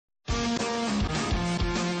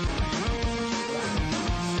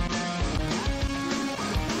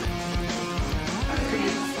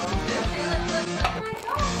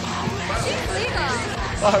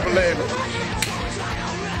I believe it.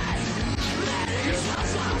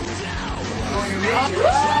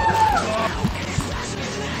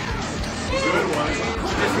 Good one.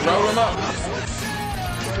 Just roll him up.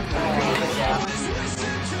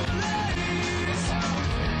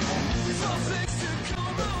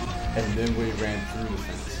 And then we ran through the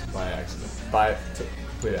fence by accident. By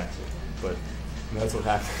complete accident. But that's what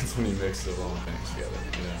happens when you mix the wrong things together.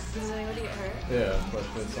 Yeah. Does anybody get hurt? Yeah, but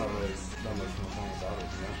it's not really that much more fun without it,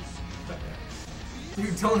 you know?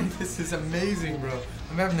 Dude, Tony, this is amazing, bro.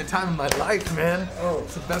 I'm having the time of my life, man. Oh,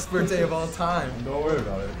 it's the best birthday of all time. Don't worry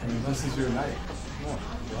about it. I mean, this is your night. Come on.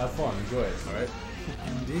 Have fun. Enjoy it, alright?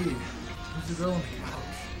 Indeed. Who's the girl on the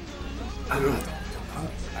couch? I don't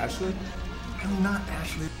Ashley? I'm not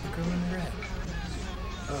Ashley, the girl in red.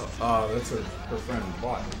 Oh, that's her friend,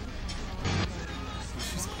 Watt.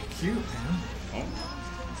 She's cute, man. Oh?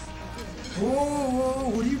 Whoa,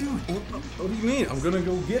 what are you doing? What do you mean? I'm gonna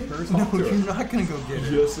go get her. No, you're not gonna go get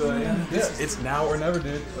her. Yes, I am. It's now or never,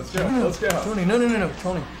 dude. Let's go. Let's go. Tony, no,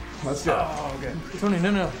 Tony. Let's go. Oh, okay. Tony,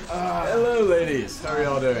 no. Hello, ladies. How are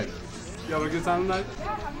y'all doing? You having a good time tonight?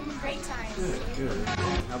 Yeah, having a great time. Good.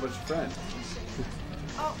 How about your friend?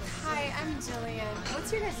 Oh, hi, I'm Jillian.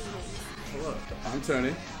 What's your guys' name? Hello. I'm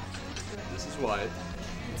Tony. This is Wyatt.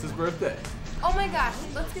 It's his birthday. Oh my gosh,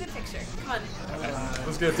 let's get a picture. Come on.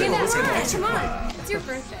 Let's get a Say picture. that Let's get a word. picture. Come on. It's your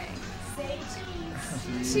birthday. Say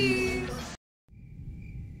cheese. Cheese.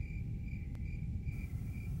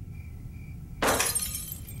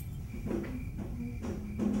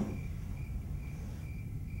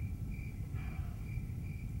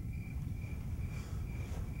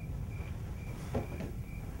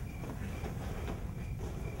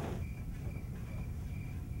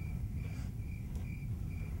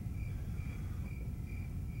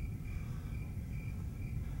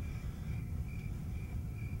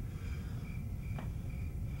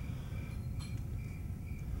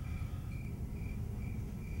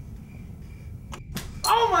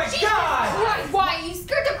 Oh my God! Why? You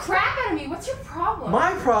scared the crap out of me. What's your problem?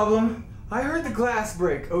 My problem? I heard the glass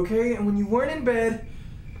break, okay? And when you weren't in bed,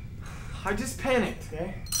 I just panicked,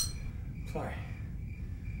 okay? Sorry.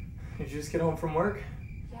 Did you just get home from work?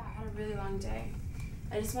 Yeah, I had a really long day.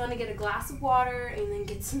 I just want to get a glass of water and then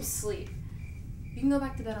get some sleep. You can go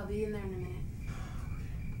back to bed. I'll be in there in a minute.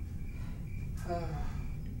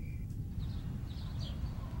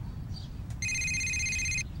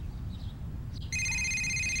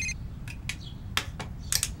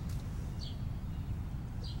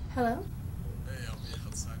 Hello? Hey, I'll be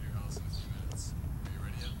outside your house in a few minutes. Are you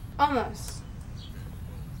ready yet? Almost. Okay,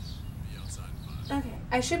 we'll be outside in 5. Okay,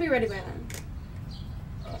 I should be ready by then.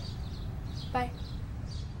 Bye.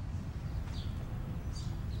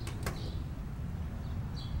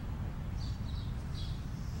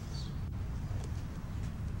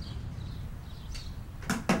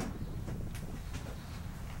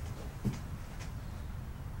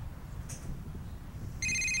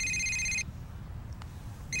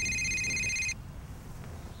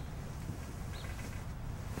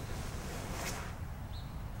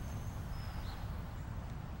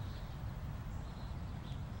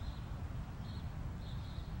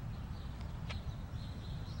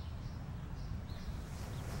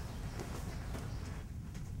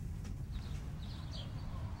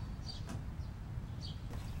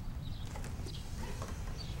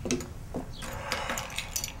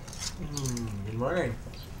 Good morning.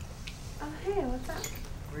 Oh, hey, what's up?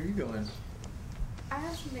 Where are you going? I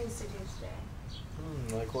have some things to do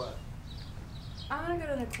today. Like what? I want to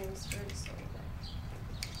go to the clothes store to store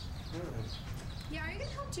there. Yeah, are you going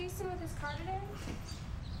to help Jason with his car today?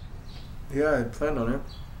 Yeah, I planned on it.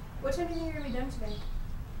 What time do you think you're going to be done today?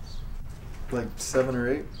 Like 7 or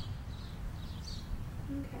 8. Okay.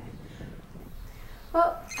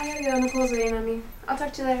 Well, I gotta go. Nicole's waiting on me. I'll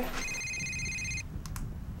talk to you later.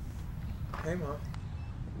 Hey, Mom.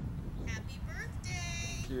 Happy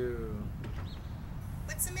birthday! Thank you.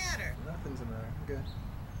 What's the matter? Nothing's the matter. I'm good.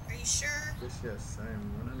 Are you sure? Yes, I am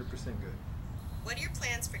 100% good. What are your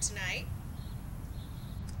plans for tonight?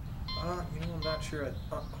 I'm not sure.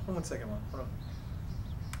 Hold on 1 second, Mom. Hold on.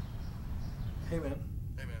 Hey, man.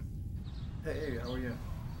 Hey, man. Hey, how are you?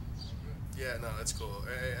 Yeah, no, that's cool.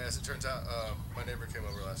 As it turns out, my neighbor came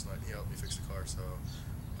over last night and he helped me fix the car, so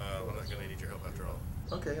I'm not going to need your help after all.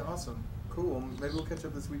 Okay, awesome. Cool. Maybe we'll catch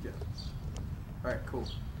up this weekend. Alright, cool.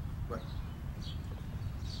 Bye.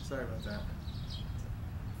 Sorry about that.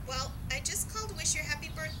 Well, I just called to wish you a happy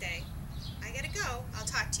birthday. I gotta go. I'll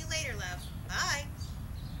talk to you later, love. Bye.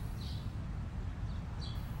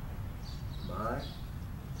 Bye.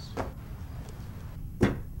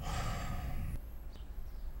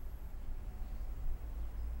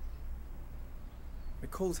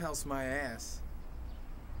 Nicole's house my ass.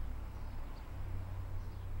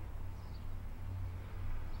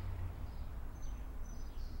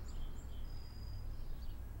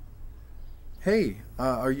 Hey,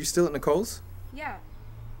 are you still at Nicole's? Yeah.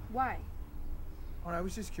 Why? Oh, I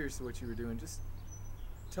was just curious to what you were doing. Just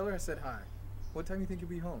tell her I said hi. What time do you think you'll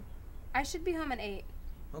be home? I should be home at 8.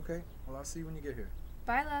 Okay, well, I'll see you when you get here.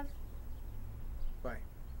 Bye, love. Bye.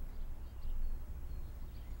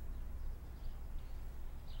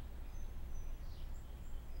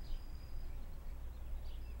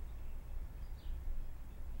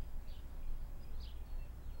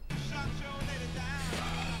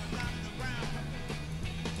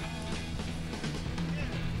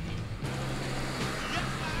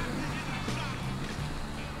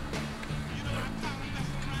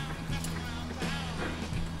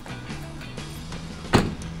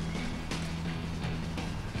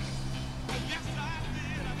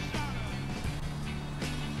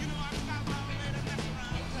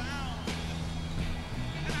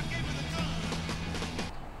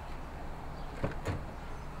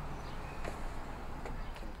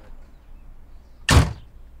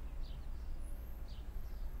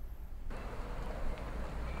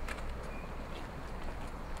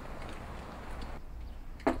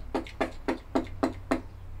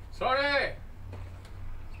 Sorry!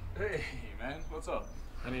 Hey, man, what's up?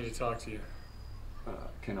 I need to talk to you.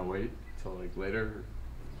 Can I wait till like later?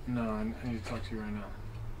 No, I need to talk to you right now.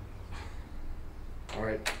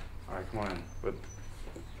 Alright, come on in. But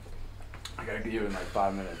I gotta get you in like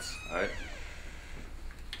 5 minutes, alright?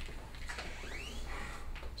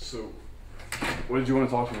 So, what did you want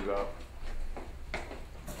to talk to me about?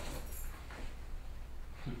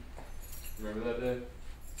 Remember that day?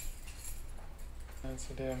 That's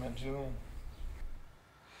the day I met Julian.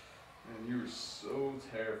 And you were so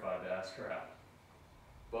terrified to ask her out.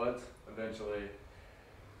 But eventually,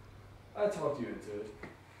 I talked you into it.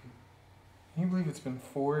 Can you believe it's been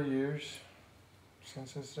 4 years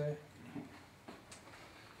since this day?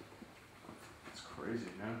 It's crazy,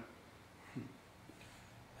 man.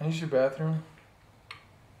 I use your bathroom.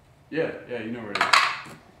 Yeah, you know where it is.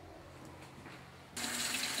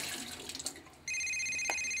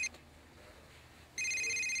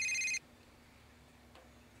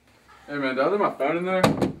 Hey man, did I leave my phone in there?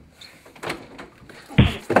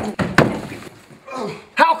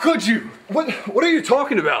 How could you? What are you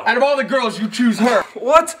talking about? Out of all the girls, you choose her.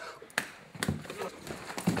 What?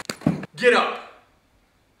 Get up.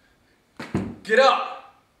 Get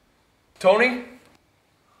up. Tony?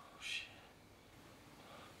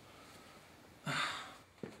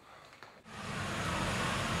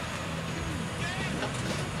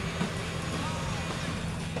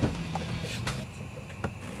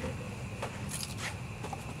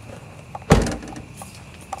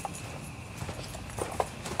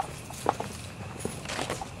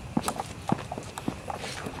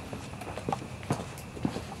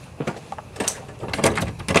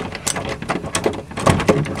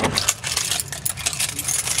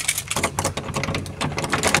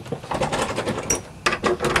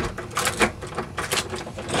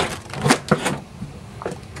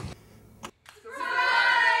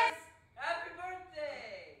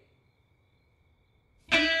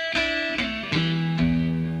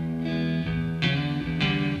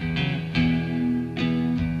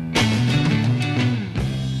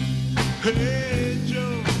 Hey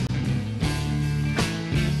Joe,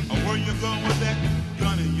 where you going with that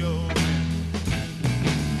gun in your hand?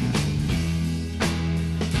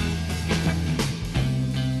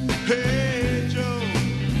 Hey